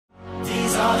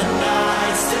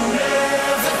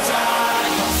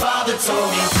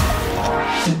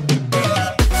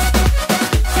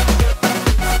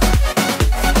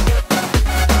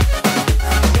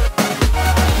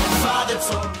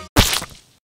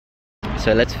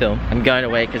so let's film. I'm going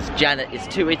away because Janet is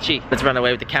too itchy. Let's run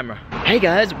away with the camera. Hey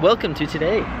guys, welcome to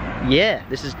today. Yeah,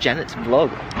 this is Janet's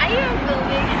vlog. Are you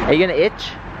filming? Are you gonna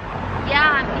itch?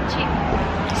 Yeah, I'm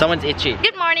itching. Someone's itchy.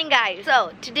 Good morning, guys.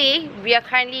 So today we are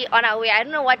currently on our way. I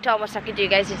don't know what Tom was talking to you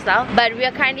guys just now, but we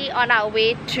are currently on our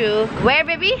way to where,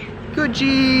 baby?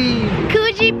 Coogee!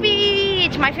 Coogee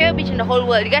Beach, my favorite beach in the whole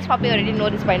world. You guys probably already know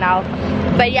this by now.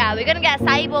 But yeah, we're gonna get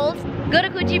acai bowls, go to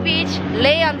Coogee Beach,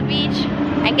 lay on the beach,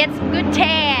 and get some good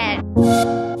tan.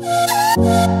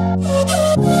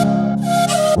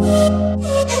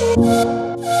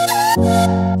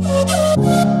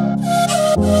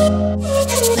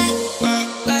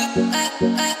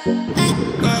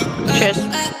 Cheers.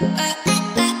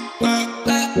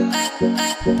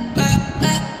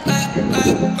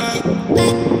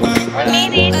 We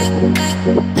made it.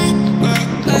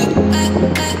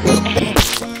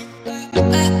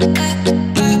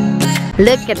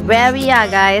 Look at where we are,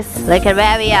 guys. Look at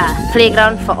where we are.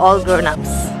 Playground for all grown-ups.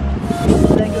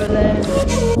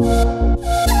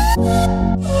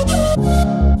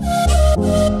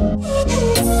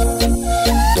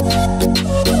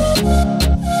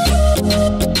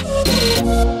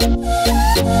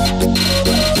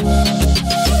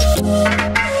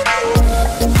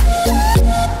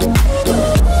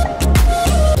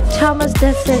 Thomas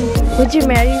Dustin, would you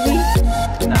marry me?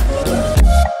 No.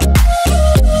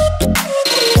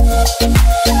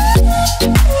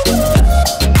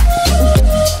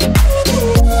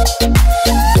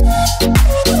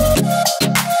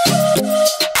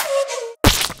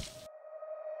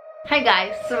 Hi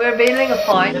guys, so we're building a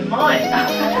fort. They're mine.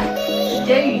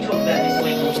 Dare you talk about this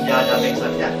week or Jar Jar Binks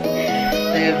like that?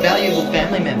 They're valuable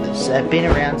family members. They've been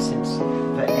around since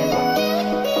forever.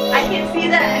 I can see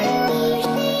that.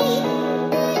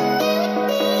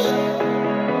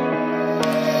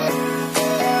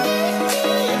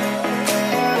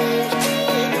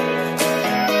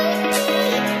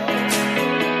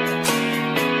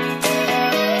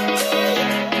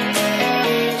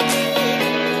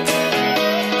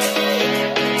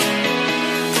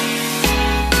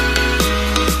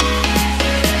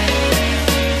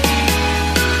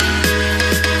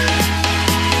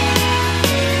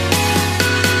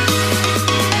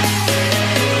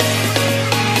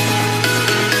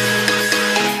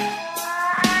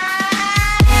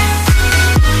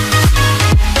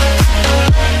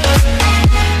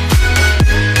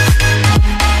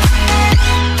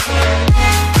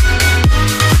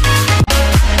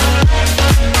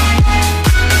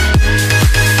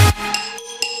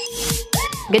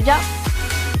 Good job.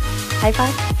 High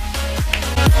five.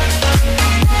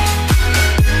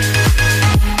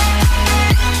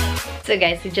 So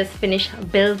guys, we just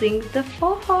finished building the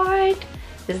fort.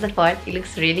 This is the fort. It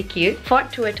looks really cute.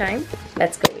 Fort tour time.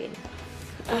 Let's go in.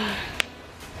 Oh,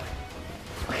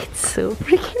 it's so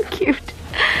freaking cute.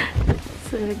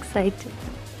 So excited.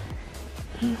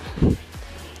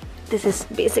 This is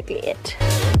basically it.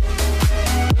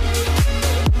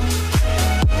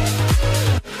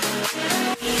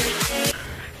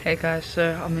 Hey guys,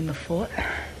 so I'm in the fort.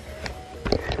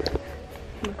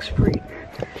 Looks pretty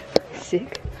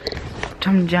sick.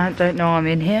 Tom and Janet don't know I'm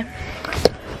in here.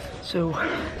 So,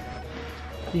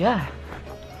 yeah.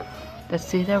 Let's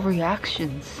see their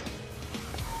reactions.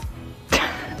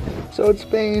 So it's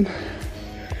been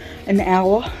an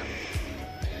hour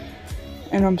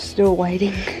and I'm still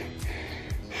waiting.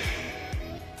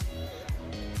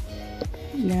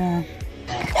 Yeah.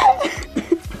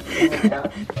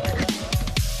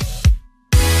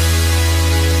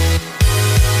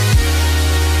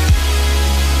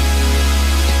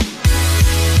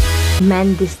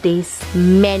 Men these days,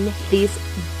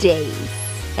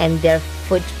 and their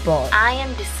football. I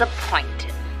am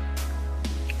disappointed.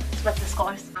 What's the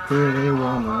scores? Pretty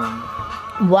woman.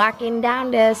 Walking down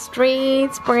the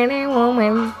streets, pretty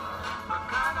woman.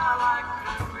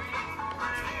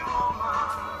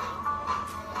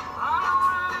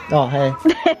 Oh, hey.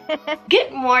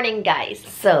 Good morning, guys.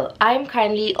 So I'm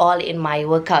currently all in my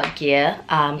workout gear.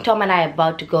 Tom and I are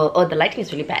about to go. Oh, the lighting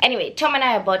is really bad. Anyway, Tom and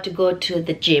I are about to go to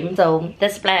the gym. So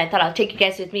that's the plan. I thought I'll take you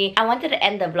guys with me. I wanted to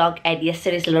end the vlog at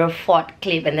yesterday's little fort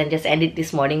clip and then just end it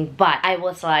this morning, but I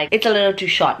was like, it's a little too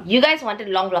short. You guys wanted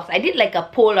long vlogs. I did like a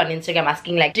poll on Instagram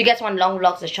asking like, do you guys want long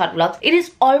vlogs or short vlogs? It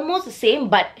is almost the same,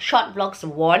 but short vlogs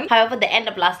won. However, the end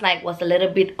of last night was a little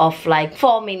bit of like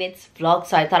 4 minutes vlog,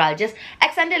 so I thought I'll just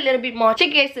extend it a little bit more,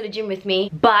 take you guys to the gym with me.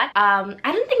 But I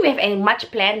don't think we have any much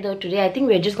planned though today. I think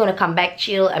we're just gonna come back,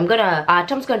 chill. I'm gonna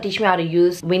Tom's gonna teach me how to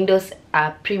use Windows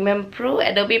Premiere Pro,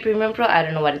 Adobe Premiere Pro, I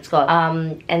don't know what it's called.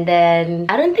 And then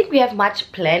I don't think we have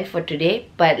much planned for today,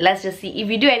 but let's just see. If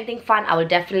we do anything fun, I will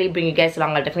definitely bring you guys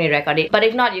along. I'll definitely record it, but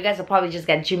if not, you guys will probably just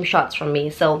get gym shots from me.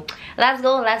 So let's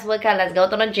go, let's work out, let's go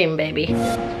to the gym, baby.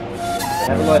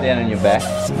 Have a lie down on your back.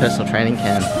 It's a personal training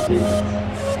cam.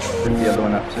 Bring the other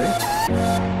one up too. Yeah,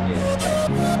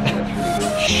 that's really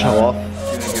good. Show off.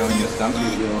 You're gonna go in your stump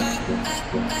with your...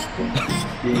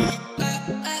 Yeah.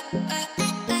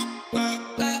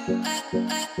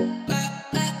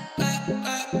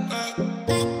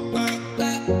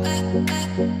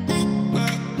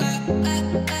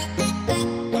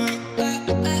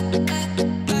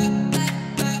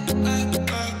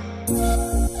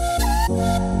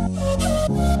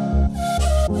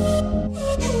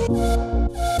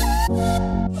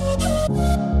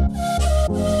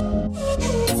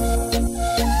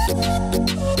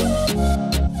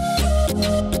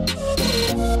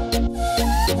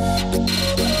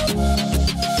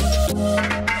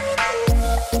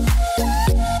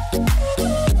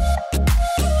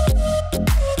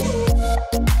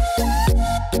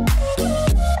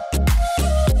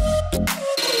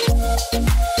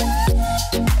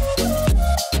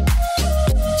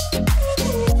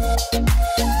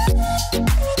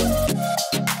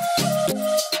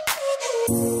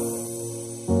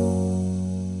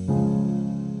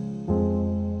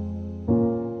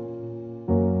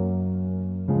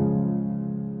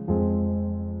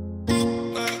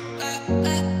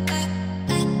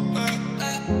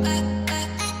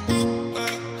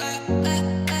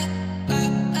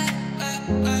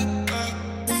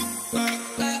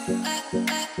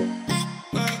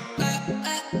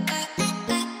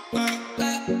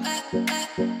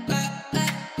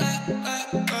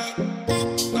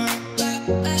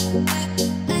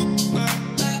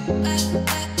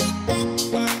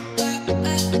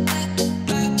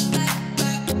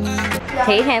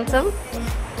 Hey, handsome.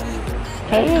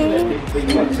 Hey.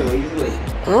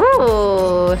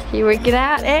 Ooh, you working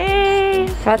out? Hey.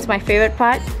 That's my favorite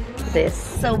part. This.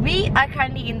 So we are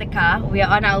currently in the car. We are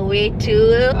on our way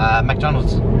to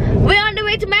McDonald's. We're on the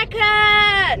way to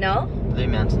Mecca. No. Blue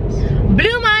Mountains.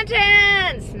 Blue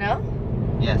Mountains. No.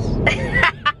 Yes.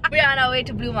 We're on our way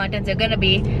to Blue Mountains. We're gonna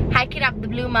be hiking up the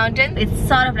Blue Mountains. It's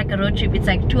sort of like a road trip. It's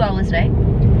like 2 hours, right?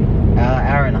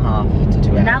 Hour and a half to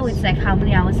 2 hours. Now it's like how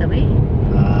many hours away?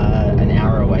 An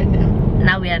hour away now.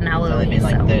 Now we are an hour away. It's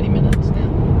only been like 30 minutes now.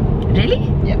 Really?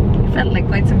 Yeah. It felt like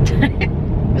quite some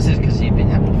time. This is because you've been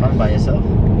having fun by yourself.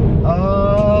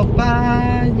 All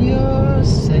by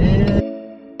yourself.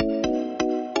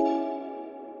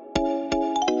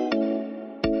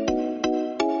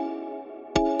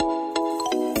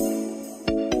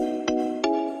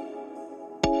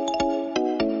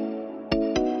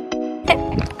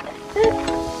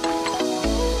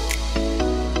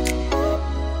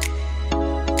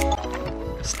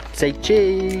 Say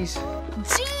cheese.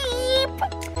 Jeep!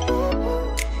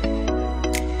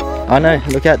 Oh no,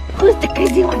 look at. Who's the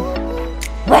crazy one?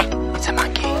 What? It's a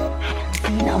monkey. I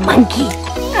don't see no monkey.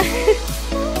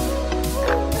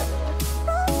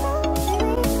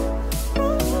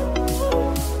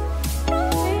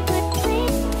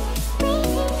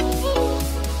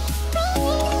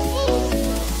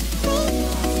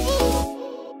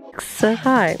 So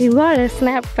hard. He wore a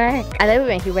snapback. I love it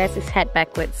when he wears his hat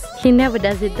backwards. He never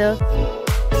does it though.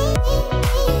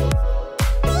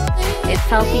 It's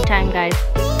selfie time, guys.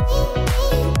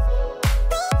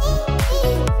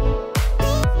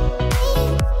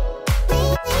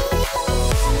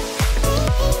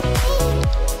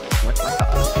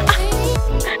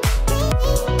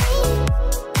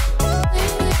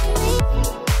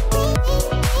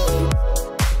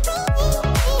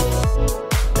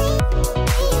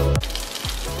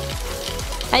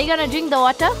 Are you gonna drink the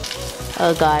water?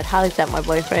 Oh god, how is that my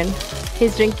boyfriend?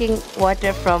 He's drinking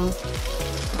water from...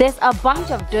 There's a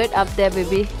bunch of dirt up there,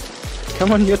 baby.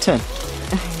 Come on, your turn.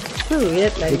 Too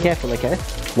weird, like. Be careful, okay?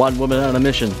 One woman on a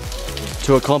mission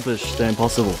to accomplish the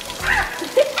impossible.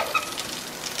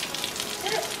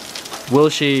 Will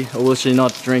she or will she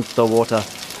not drink the water?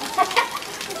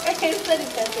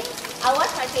 I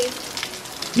want my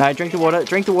face. No, drink the water,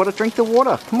 drink the water, drink the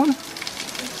water. Come on.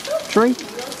 Drink.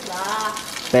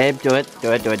 Babe, do it,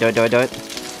 do it, do it, do it, do it, do it.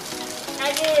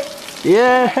 I did.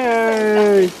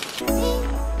 Yay!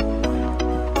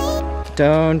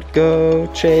 Don't go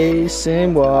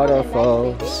chasing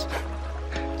waterfalls.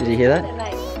 Did you hear that?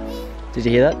 Did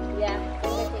you hear that? Yeah,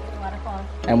 I'm taking waterfall.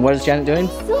 And what is Janet doing?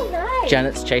 So nice.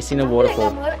 Janet's chasing a waterfall.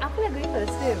 I'm gonna go for a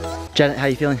swim. Janet, how are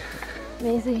you feeling?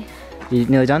 Amazing. You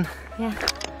nearly done? Yeah.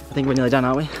 I think we're nearly done,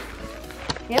 aren't we?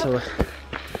 Yep. So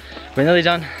we're nearly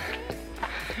done.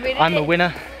 We did I'm a it.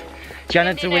 winner.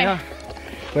 Janet's a winner.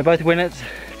 We're both winners.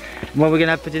 What are we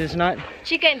gonna have for dinner tonight?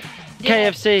 Chicken.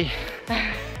 KFC.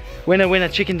 Winner, winner,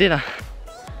 chicken dinner.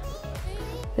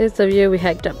 This is the view we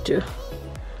hiked up to.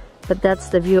 But that's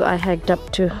the view I hiked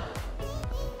up to.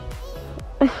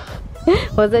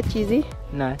 Was that cheesy?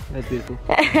 No, that's beautiful.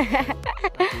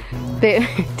 Babe,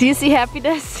 do you see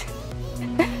happiness?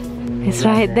 It's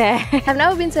right there. I've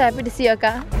never been so happy to see your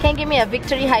car. Can you give me a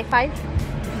victory high five?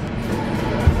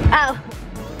 Ow!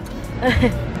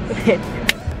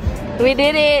 We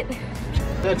did it!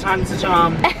 Third time's the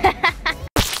charm.